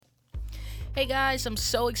Hey guys, I'm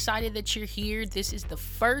so excited that you're here. This is the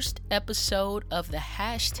first episode of the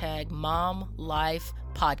Mom Life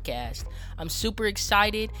podcast. I'm super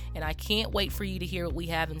excited and I can't wait for you to hear what we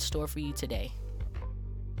have in store for you today.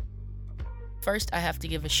 First, I have to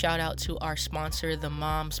give a shout out to our sponsor, the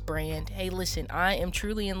Moms brand. Hey, listen, I am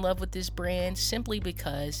truly in love with this brand simply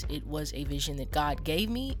because it was a vision that God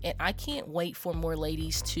gave me, and I can't wait for more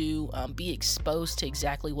ladies to be exposed to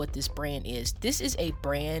exactly what this brand is. This is a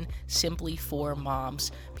brand simply for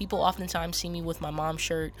moms. People oftentimes see me with my mom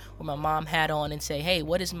shirt or my mom hat on and say, hey,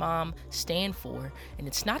 what does mom stand for? And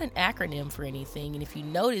it's not an acronym for anything. And if you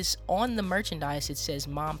notice on the merchandise, it says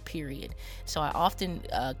mom, period. So I often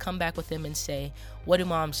come back with them and say, what do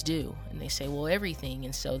moms do? And they say, well, everything.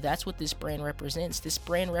 And so that's what this brand represents. This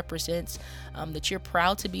brand represents that you're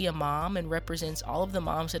proud to be a mom, and represents all of the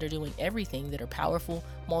moms that are doing everything, that are powerful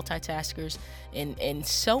multitaskers, and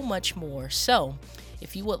so much more. So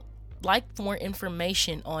if you would like more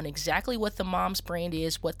information on exactly what the Moms brand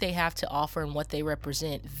is, what they have to offer, and what they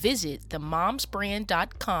represent, visit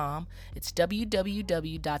themomsbrand.com. It's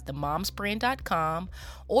www.themomsbrand.com,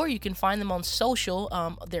 or you can find them on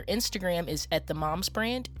social. Their Instagram is at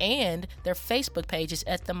themomsbrand, and their Facebook page is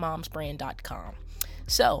at themomsbrand.com.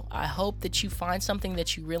 So I hope that you find something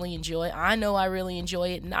that you really enjoy. I know I really enjoy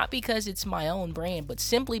it, not because it's my own brand, but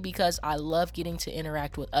simply because I love getting to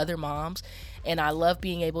interact with other moms, and I love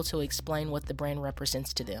being able to explain what the brand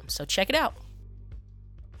represents to them. So check it out.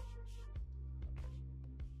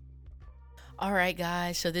 All right,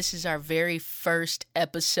 guys, so this is our very first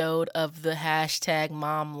episode of the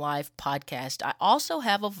Mom Life podcast. I also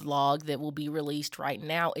have a vlog that will be released right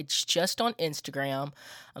now. It's just on Instagram,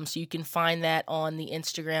 so you can find that on the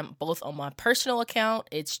Instagram, both on my personal account.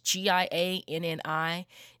 It's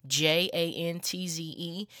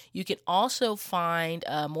GIANNIJANTZE. You can also find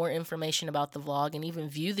more information about the vlog and even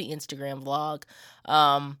view the Instagram vlog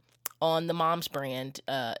on the Moms brand,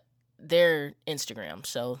 their Instagram.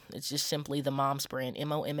 So it's just simply the Moms brand,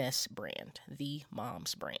 MOMS brand, the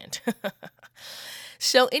Moms brand.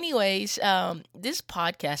 So anyways, this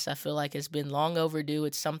podcast I feel like has been long overdue.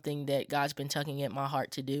 It's something that God's been tugging at my heart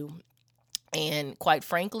to do. And quite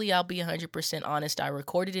frankly, I'll be 100% honest. I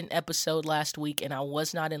recorded an episode last week and I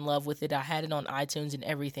was not in love with it. I had it on iTunes and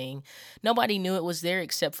everything. Nobody knew it was there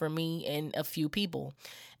except for me and a few people.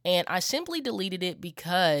 And I simply deleted it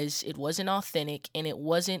because it wasn't authentic and it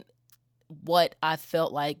wasn't what I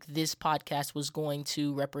felt like this podcast was going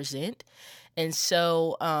to represent. And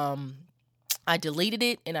so I deleted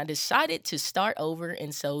it and I decided to start over.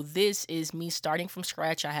 And so this is me starting from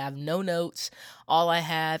scratch. I have no notes. All I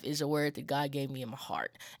have is a word that God gave me in my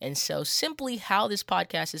heart. And so simply how this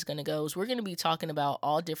podcast is going to go is we're going to be talking about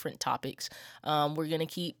all different topics. We're going to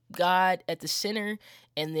keep God at the center,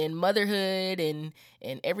 and then motherhood and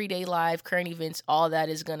everyday life, current events, all that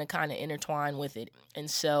is going to kind of intertwine with it.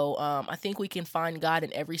 And so I think we can find God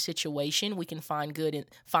in every situation. We can find God in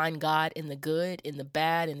the good, in the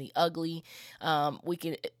bad, in the ugly. We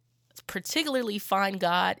can particularly find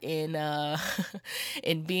God in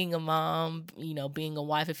in being a mom, being a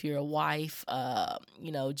wife if you're a wife,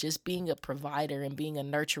 just being a provider and being a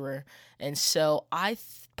nurturer. And so I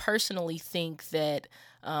personally think that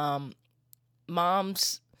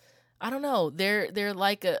moms, I don't know, they're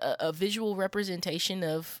like a visual representation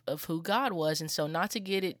of who God was. And so not to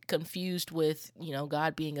get it confused with,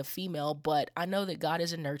 God being a female, but I know that God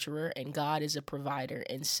is a nurturer and God is a provider.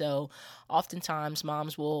 And so oftentimes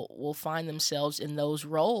moms will find themselves in those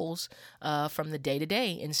roles from the day to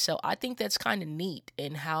day. And so I think that's kind of neat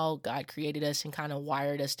in how God created us and kind of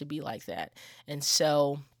wired us to be like that. And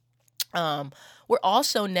so we're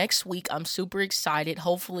also next week, I'm super excited.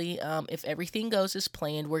 Hopefully, if everything goes as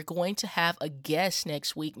planned, we're going to have a guest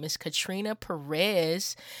next week, Miss Katrina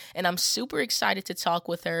Perez, and I'm super excited to talk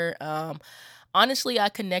with her. Honestly, I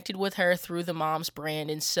connected with her through the Moms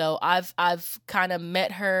brand, and so I've kind of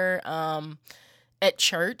met her at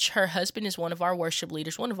church. Her husband is one of our worship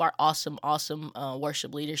leaders, one of our awesome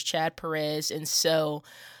worship leaders, Chad Perez, and so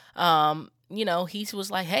he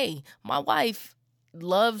was like, hey, my wife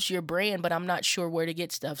loves your brand, but I'm not sure where to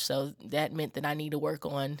get stuff. So that meant that I need to work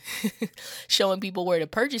on showing people where to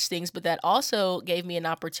purchase things. But that also gave me an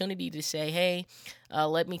opportunity to say, hey,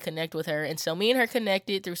 let me connect with her. And so me and her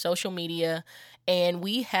connected through social media, and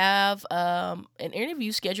we have an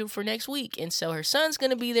interview scheduled for next week. And so her son's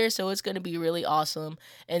going to be there, so it's going to be really awesome.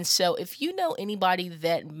 And so if you know anybody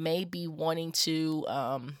that may be wanting to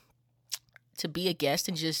to be a guest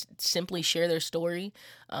and just simply share their story,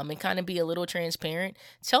 and kind of be a little transparent,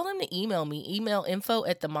 tell them to email me. Email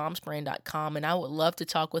info@themomsbrand.com, and I would love to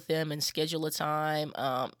talk with them and schedule a time,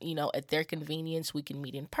 at their convenience. We can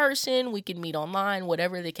meet in person, we can meet online,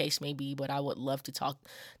 whatever the case may be, but I would love to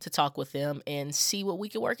talk with them and see what we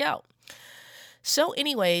can work out. So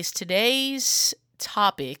anyways, today's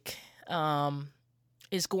topic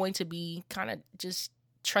is going to be kind of just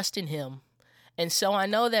trusting him. And so I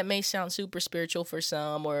know that may sound super spiritual for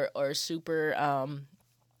some, or super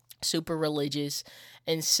religious.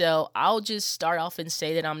 And so I'll just start off and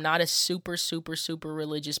say that I'm not a super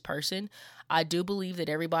religious person. I do believe that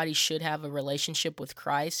everybody should have a relationship with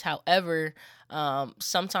Christ. However,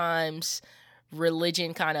 sometimes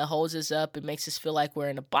religion kind of holds us up and makes us feel like we're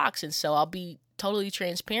in a box. And so I'll be totally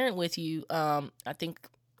transparent with you. I think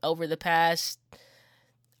over the past,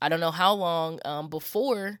 I don't know how long,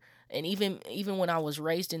 before, and even when I was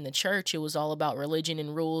raised in the church, it was all about religion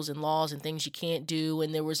and rules and laws and things you can't do.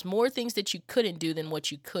 And there was more things that you couldn't do than what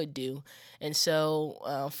you could do. And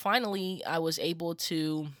so finally, I was able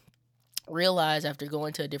to realize, after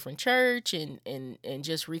going to a different church and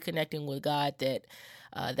just reconnecting with God, that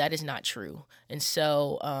that is not true. And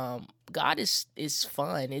so God is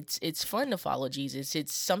fun. It's fun to follow Jesus.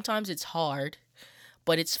 Sometimes it's hard,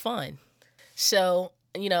 but it's fun. So,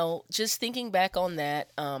 just thinking back on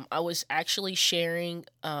that, I was actually sharing,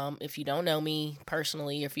 if you don't know me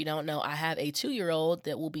personally, or if you don't know, I have a 2-year-old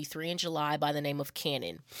that will be 3 in July by the name of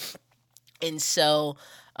Cannon. And so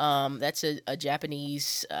that's a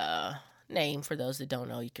Japanese name. For those that don't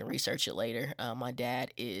know, you can research it later. My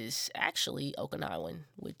dad is actually Okinawan,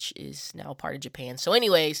 which is now part of Japan. So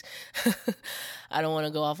anyways, I don't want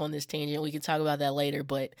to go off on this tangent. We can talk about that later,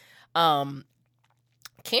 but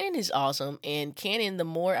Cannon is awesome. And Cannon, the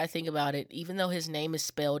more I think about it, even though his name is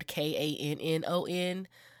spelled Kannon,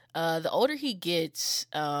 the older he gets,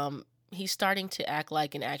 he's starting to act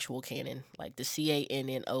like an actual cannon, like the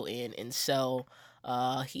Cannon. And so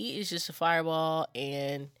he is just a fireball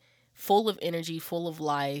and full of energy, full of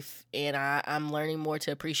life. And I'm learning more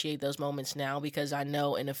to appreciate those moments now, because I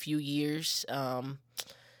know in a few years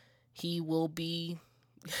he will be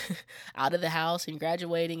out of the house and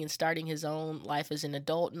graduating and starting his own life as an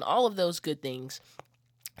adult and all of those good things.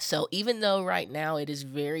 So even though right now it is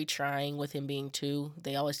very trying with him being 2,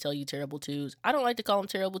 they always tell you terrible 2s. I don't like to call them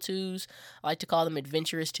terrible 2s. I like to call them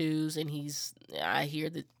adventurous 2s. And I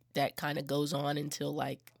hear that kind of goes on until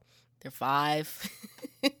like they're 5.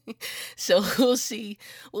 So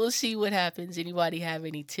we'll see what happens. Anybody have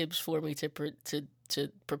any tips for me to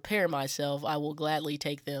prepare myself? I will gladly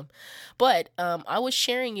take them. But I was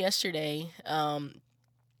sharing yesterday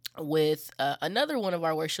with another one of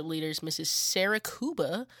our worship leaders, Mrs. Sarah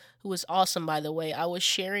Kuba, who was awesome, by the way. I was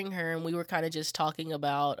sharing her, and we were kind of just talking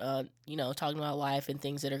about life and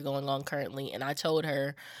things that are going on currently. And I told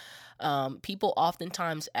her, people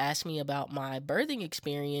oftentimes ask me about my birthing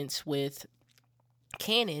experience with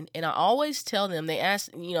Cannon, and I always tell them, they ask,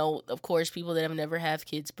 of course, people that have never had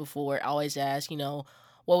kids before always ask,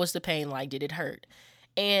 what was the pain like? Did it hurt?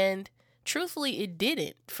 And truthfully, it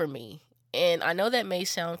didn't for me. And I know that may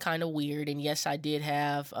sound kind of weird, and yes, I did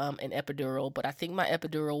have an epidural, but I think my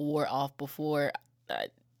epidural wore off before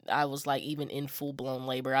I was like even in full-blown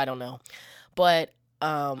labor. I don't know. But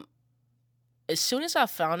as soon as I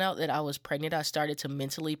found out that I was pregnant, I started to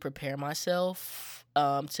mentally prepare myself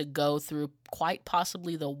to go through quite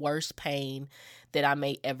possibly the worst pain that I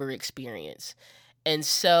may ever experience. And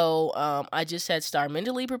so I just had to start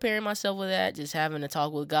mentally preparing myself with that, just having to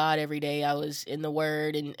talk with God every day. I was in the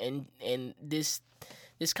Word, and this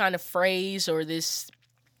kind of phrase, or this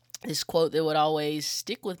quote that would always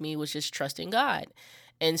stick with me, was just trusting God.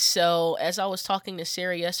 And so as I was talking to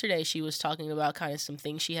Sarah yesterday, she was talking about kind of some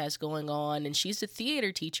things she has going on, and she's a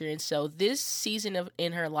theater teacher. And so this season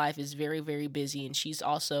in her life is very, very busy. And she's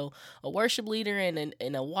also a worship leader and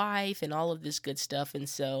a wife and all of this good stuff. And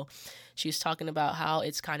so she was talking about how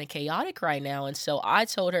it's kind of chaotic right now. And so I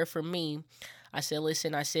told her, for me, I said,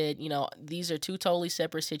 listen, these are 2 totally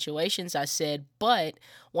separate situations. I said, but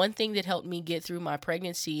one thing that helped me get through my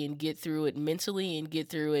pregnancy and get through it mentally and get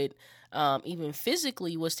through it even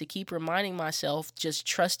physically was to keep reminding myself, just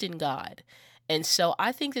trust in God. And so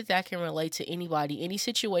I think that can relate to anybody, any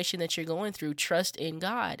situation that you're going through. Trust in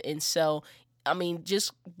God. And so I mean,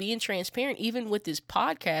 just being transparent, even with this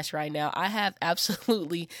podcast right now, I have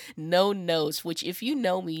absolutely no notes, which if you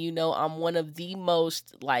know me, you know I'm one of the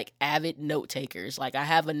most like avid note takers. Like I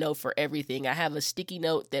have a note for everything. I have a sticky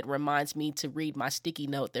note that reminds me to read my sticky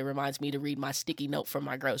note that reminds me to read my sticky note for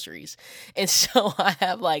my groceries. And so I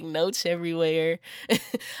have like notes everywhere.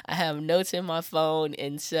 I have notes in my phone.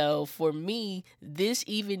 And so for me, this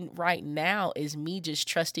even right now is me just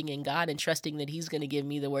trusting in God and trusting that He's going to give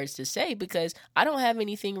me the words to say, because I don't have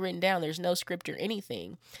anything written down. There's no script or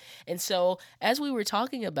anything. And so as we were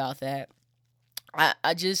talking about that,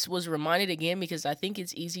 I just was reminded again, because I think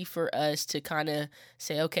it's easy for us to kind of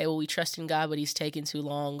say, okay, well, we trust in God, but He's taking too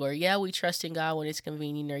long. Or, yeah, we trust in God when it's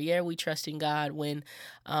convenient. Or, yeah, we trust in God when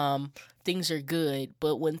things are good.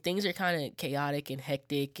 But when things are kind of chaotic and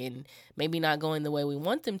hectic and maybe not going the way we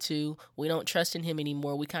want them to, we don't trust in Him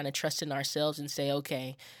anymore. We kind of trust in ourselves and say,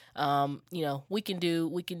 okay, we can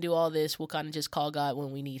do all this. We'll kind of just call God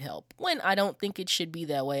when we need help. When I don't think it should be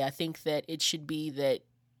that way. I think that it should be that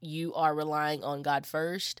you are relying on God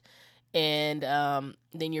first, and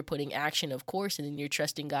then you're putting action, of course, and then you're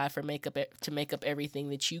trusting God to make up everything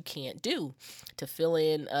that you can't do, to fill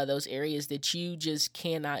in those areas that you just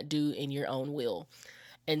cannot do in your own will.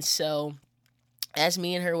 And so as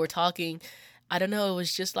me and her were talking, I don't know, it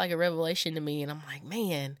was just like a revelation to me, and I'm like,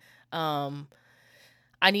 man,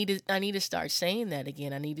 I need to start saying that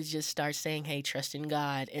again. I need to just start saying, hey, trust in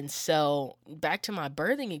God. And so back to my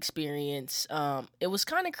birthing experience, it was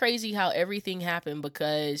kind of crazy how everything happened,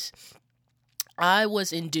 because I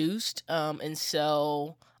was induced. And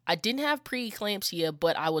so I didn't have preeclampsia,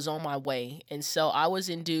 but I was on my way. And so I was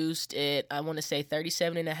induced at, I want to say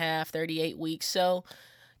 37 and a half, 38 weeks. So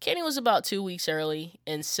Kenny was about 2 weeks early.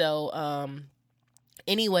 And so,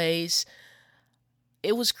 anyways,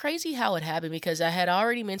 it was crazy how it happened, because I had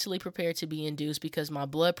already mentally prepared to be induced because my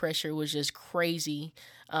blood pressure was just crazy.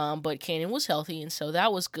 But Cannon was healthy, and so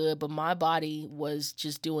that was good. But my body was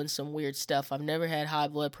just doing some weird stuff. I've never had high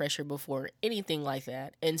blood pressure before, anything like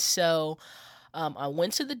that. And so I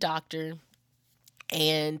went to the doctor,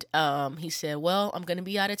 and he said, well, I'm going to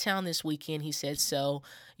be out of town this weekend. He said, so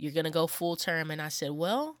you're going to go full term. And I said,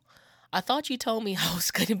 well, I thought you told me I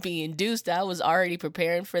was going to be induced. I was already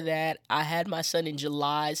preparing for that. I had my son in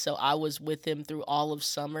July, so I was with him through all of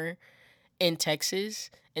summer in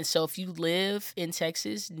Texas. And so if you live in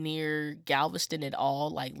Texas near Galveston at all,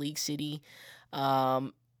 like League City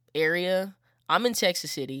area, I'm in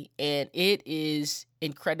Texas City, and it is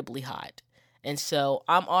incredibly hot. And so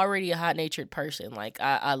I'm already a hot-natured person. Like,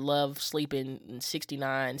 I love sleeping in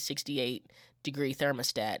 69, 68 degree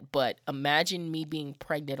thermostat, but imagine me being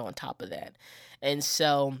pregnant on top of that. And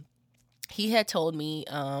so he had told me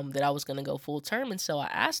that I was going to go full term. And so I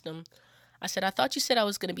asked him, I said, I thought you said I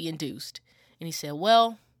was going to be induced. And he said,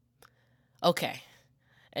 well, okay.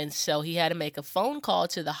 And so he had to make a phone call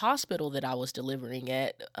to the hospital that I was delivering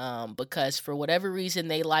at, because for whatever reason,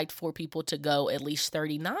 they liked for people to go at least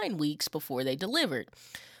 39 weeks before they delivered.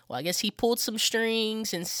 Well, I guess he pulled some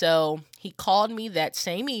strings, and so he called me that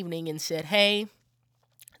same evening and said, hey,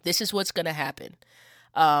 this is what's going to happen.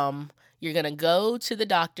 You're going to go to the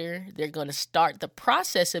doctor. They're going to start the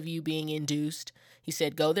process of you being induced. He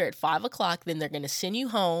said, go there at 5 o'clock, then they're going to send you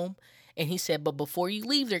home. And he said, but before you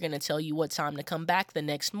leave, they're going to tell you what time to come back the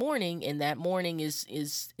next morning, and that morning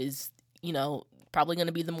is probably going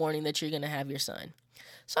to be the morning that you're going to have your son.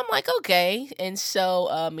 So I'm like, okay. And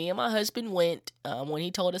so me and my husband went when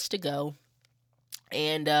he told us to go.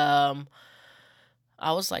 And I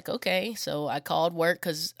was like, okay. So I called work,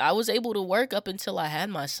 because I was able to work up until I had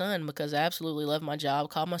my son, because I absolutely love my job.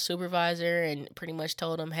 Called my supervisor and pretty much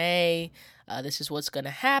told him, hey, this is what's going to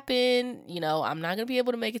happen. I'm not going to be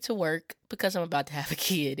able to make it to work because I'm about to have a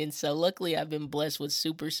kid. And so luckily I've been blessed with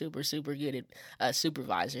super, super, super good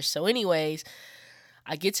supervisors. So anyways,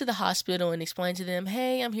 I get to the hospital and explain to them,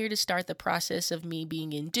 hey, I'm here to start the process of me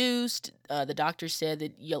being induced. The doctor said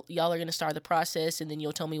that y'all are going to start the process, and then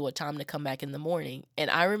you'll tell me what time to come back in the morning. And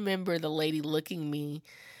I remember the lady looking me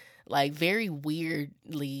like very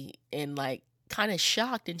weirdly and like kind of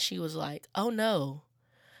shocked. And she was like, oh no,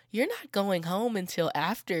 you're not going home until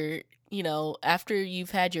after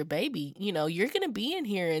you've had your baby. You're going to be in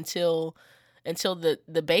here until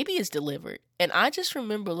the baby is delivered. And I just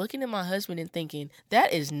remember looking at my husband and thinking,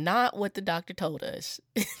 that is not what the doctor told us.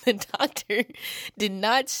 The doctor did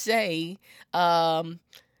not say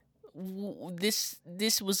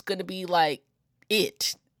this was going to be like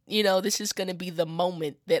it. This is going to be the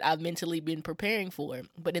moment that I've mentally been preparing for.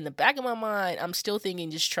 But in the back of my mind, I'm still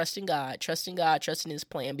thinking just trusting God, trusting His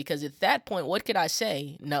plan. Because at that point, what could I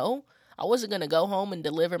say? No, I wasn't gonna go home and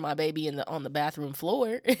deliver my baby on the bathroom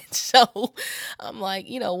floor. So I'm like,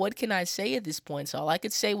 what can I say at this point? So all I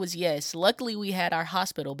could say was yes. Luckily, we had our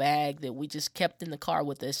hospital bag that we just kept in the car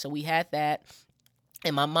with us, so we had that.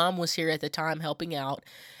 And my mom was here at the time helping out.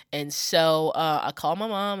 And so I called my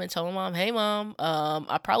mom and told my mom, "Hey, mom,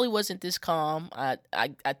 I probably wasn't this calm. I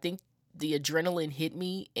think the adrenaline hit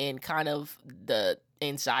me and kind of the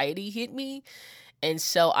anxiety hit me. And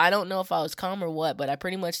so I don't know if I was calm or what, but I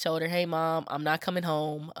pretty much told her, 'Hey, mom, I'm not coming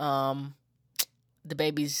home. The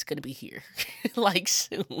baby's going to be here like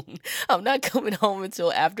soon. I'm not coming home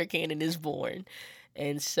until after Cannon is born.'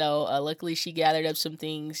 And so luckily she gathered up some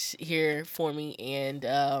things here for me,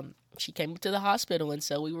 and she came to the hospital, and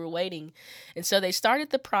so we were waiting. And so they started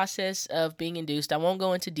the process of being induced. I won't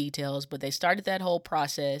go into details, but they started that whole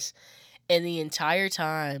process. And the entire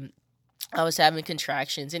time I was having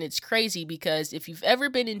contractions. And it's crazy because if you've ever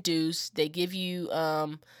been induced, they give you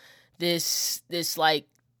this like,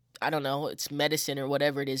 I don't know, it's medicine or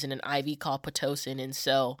whatever it is in an IV called Pitocin. And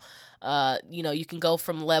so you can go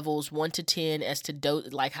from levels 1 to 10 as to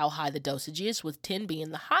like how high the dosage is, with 10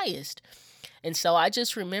 being the highest. And so I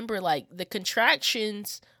just remember like the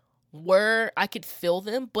contractions I could feel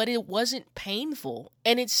them, but it wasn't painful.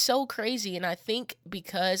 And it's so crazy. And I think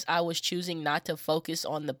because I was choosing not to focus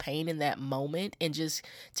on the pain in that moment and just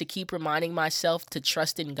to keep reminding myself to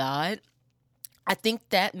trust in God, I think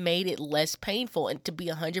that made it less painful, and to be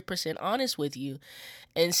 100% honest with you.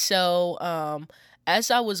 And so, as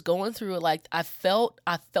I was going through it, like I felt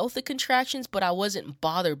the contractions, but I wasn't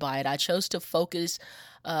bothered by it. I chose to focus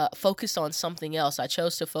on something else. I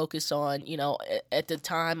chose to focus on, at the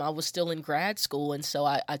time I was still in grad school. And so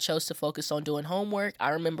I chose to focus on doing homework. I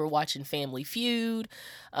remember watching Family Feud,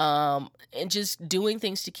 and just doing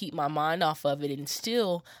things to keep my mind off of it. And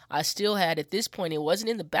I still had, at this point, it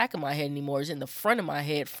wasn't in the back of my head anymore. It was in the front of my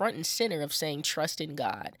head, front and center, of saying, trust in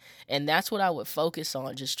God. And that's what I would focus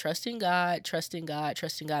on. Just trusting God, trusting God,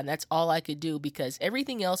 trusting God. And that's all I could do, because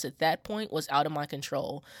everything else at that point was out of my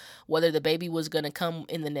control. Whether the baby was going to come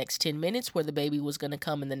in the next 10 minutes, where the baby was going to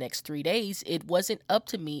come in the next 3 days, it wasn't up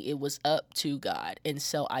to me. It was up to God. And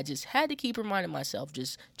so I just had to keep reminding myself,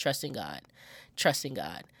 just trusting God, trusting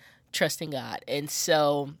God, trusting God. And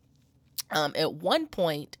so at one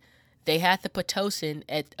point, they had the Pitocin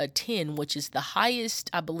at a 10, which is the highest,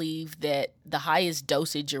 I believe, that the highest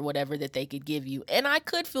dosage or whatever that they could give you. And I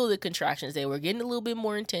could feel the contractions. They were getting a little bit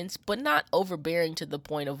more intense, but not overbearing to the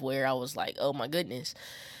point of where I was like, oh my goodness.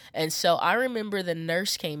 And so I remember the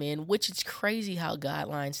nurse came in, which is crazy how God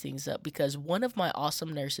lines things up, because one of my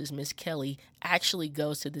awesome nurses, Miss Kelly, actually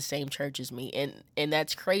goes to the same church as me. And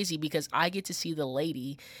that's crazy because I get to see the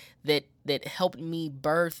lady that helped me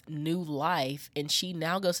birth new life, and she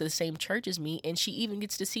now goes to the same church as me, and she even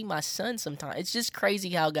gets to see my son sometimes. It's just crazy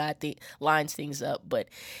how God lines things up. But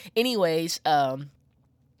anyways,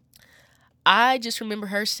 I just remember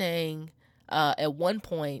her saying, at one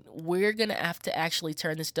point, we're going to have to actually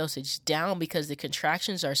turn this dosage down because the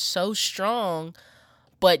contractions are so strong,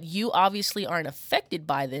 but you obviously aren't affected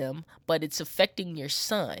by them, but it's affecting your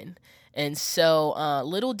son. And so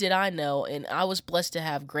little did I know, and I was blessed to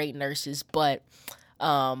have great nurses, but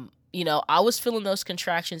I was feeling those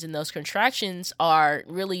contractions, and those contractions are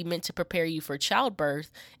really meant to prepare you for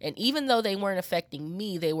childbirth. And even though they weren't affecting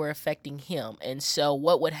me, they were affecting him. And so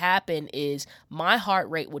what would happen is my heart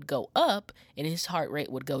rate would go up and his heart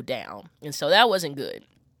rate would go down. And so that wasn't good.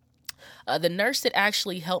 The nurse that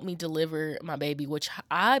actually helped me deliver my baby, which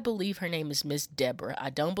I believe her name is Miss Deborah. I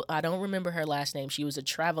don't remember her last name. She was a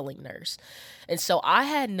traveling nurse. And so I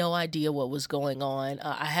had no idea what was going on.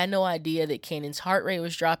 I had no idea that Cannon's heart rate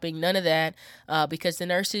was dropping, none of that, because the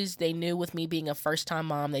nurses, they knew with me being a first-time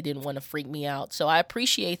mom, they didn't want to freak me out. So I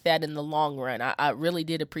appreciate that in the long run. I really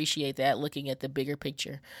did appreciate that, looking at the bigger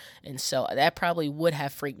picture. And so that probably would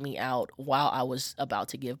have freaked me out while I was about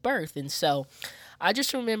to give birth. And so I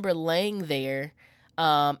just remember laying there,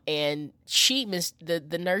 and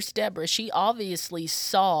the nurse Deborah, she obviously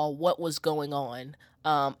saw what was going on,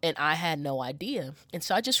 and I had no idea. And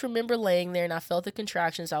so I just remember laying there, and I felt the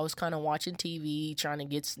contractions. I was kind of watching TV, trying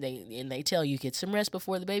to and they tell you, get some rest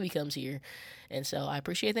before the baby comes here. And so I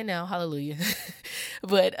appreciate that now, hallelujah.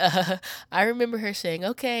 But I remember her saying,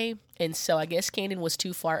 okay. And so I guess Cannon was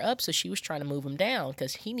too far up, so she was trying to move him down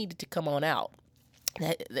because he needed to come on out.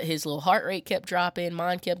 His little heart rate kept dropping,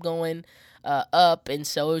 mine kept going up, and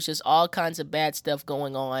so it was just all kinds of bad stuff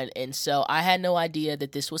going on. And so I had no idea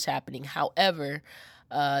that this was happening. However,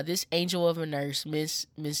 this angel of a nurse,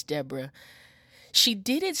 Miss Deborah, she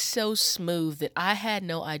did it so smooth that I had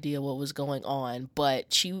no idea what was going on,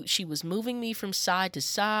 but she was moving me from side to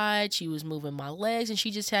side. She was moving my legs, and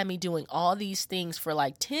she just had me doing all these things for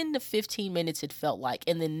like 10 to 15 minutes, it felt like.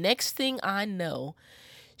 And the next thing I know,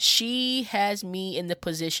 she has me in the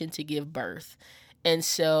position to give birth. And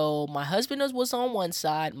so my husband was on one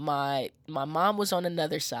side, my mom was on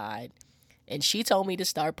another side, and she told me to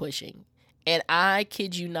start pushing. And I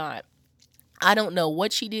kid you not, I don't know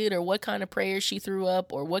what she did or what kind of prayers she threw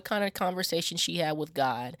up or what kind of conversation she had with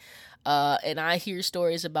God. And I hear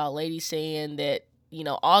stories about ladies saying that,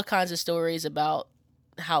 all kinds of stories about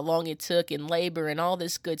how long it took in labor and all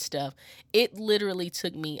this good stuff. It literally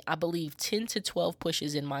took me, I believe, 10 to 12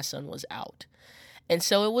 pushes and my son was out. And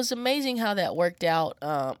so it was amazing how that worked out.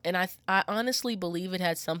 And I honestly believe it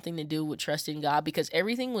had something to do with trusting God, because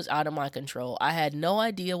everything was out of my control. I had no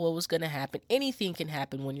idea what was going to happen. Anything can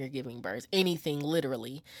happen when you're giving birth. Anything,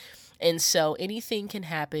 literally. And so anything can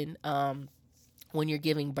happen when you're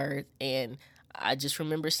giving birth. And I just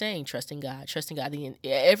remember saying, trusting God, trusting God.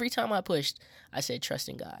 Every time I pushed, I said,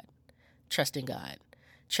 trusting God, trusting God,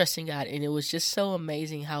 trusting God. And it was just so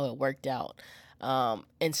amazing how it worked out.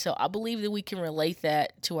 And so I believe that we can relate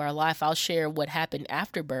that to our life. I'll share what happened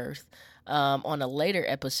after birth on a later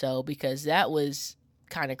episode, because that was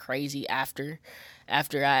kind of crazy after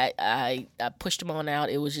I pushed him on out.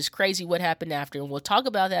 It was just crazy what happened after, and we'll talk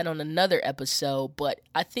about that on another episode. But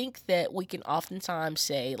I think that we can oftentimes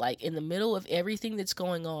say, like, in the middle of everything that's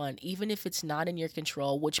going on, even if it's not in your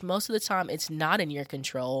control, which most of the time it's not in your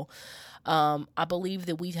control, I believe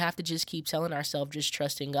that we have to just keep telling ourselves, just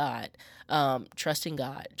trusting God, trusting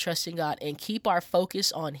God, and keep our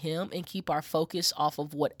focus on Him, and keep our focus off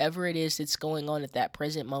of whatever it is that's going on at that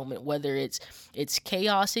present moment. Whether it's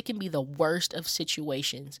chaos, it can be the worst of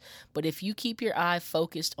situations. But if you keep your eye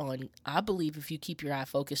focused on, I believe if you keep your eye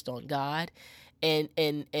focused on God, and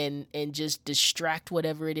just distract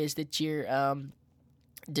whatever it is that you're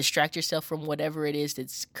distract yourself from whatever it is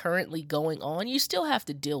that's currently going on. You still have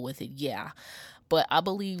to deal with it, yeah. But I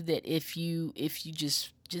believe that if you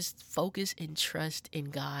just focus and trust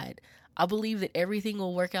in God, I believe that everything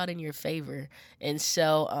will work out in your favor. And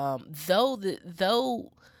so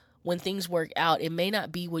though when things work out, it may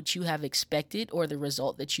not be what you have expected or the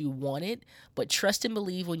result that you wanted, but trust and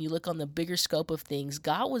believe, when you look on the bigger scope of things,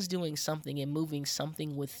 God was doing something and moving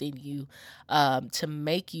something within you to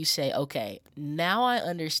make you say, okay, now I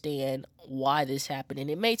understand why this happened.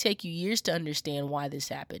 And it may take you years to understand why this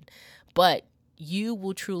happened, but you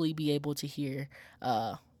will truly be able to hear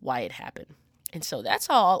why it happened. And so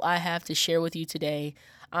that's all I have to share with you today.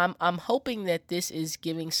 I'm hoping that this is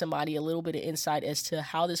giving somebody a little bit of insight as to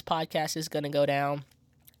how this podcast is going to go down.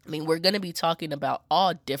 I mean, we're going to be talking about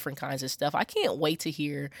all different kinds of stuff. I can't wait to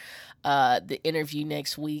hear the interview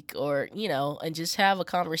next week, or, and just have a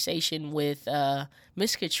conversation with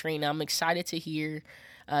Miss Katrina. I'm excited to hear.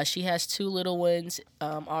 She has 2 little ones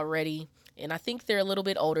already. And I think they're a little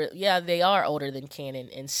bit older. Yeah, they are older than Cannon.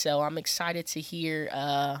 And so I'm excited to hear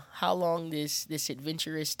how long this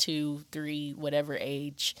adventurous 2, 3, whatever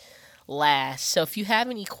age lasts. So if you have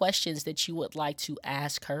any questions that you would like to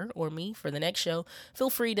ask her or me for the next show, feel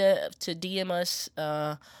free to DM us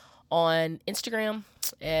on Instagram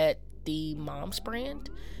at the Moms Brand.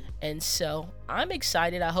 And so I'm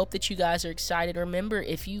excited. I hope that you guys are excited. Remember,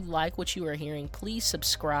 if you like what you are hearing, please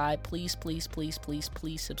subscribe. Please, please, please, please,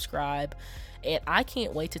 please subscribe. And I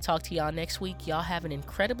can't wait to talk to y'all next week. Y'all have an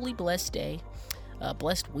incredibly blessed day,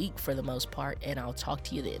 blessed week for the most part, and I'll talk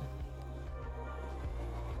to you then.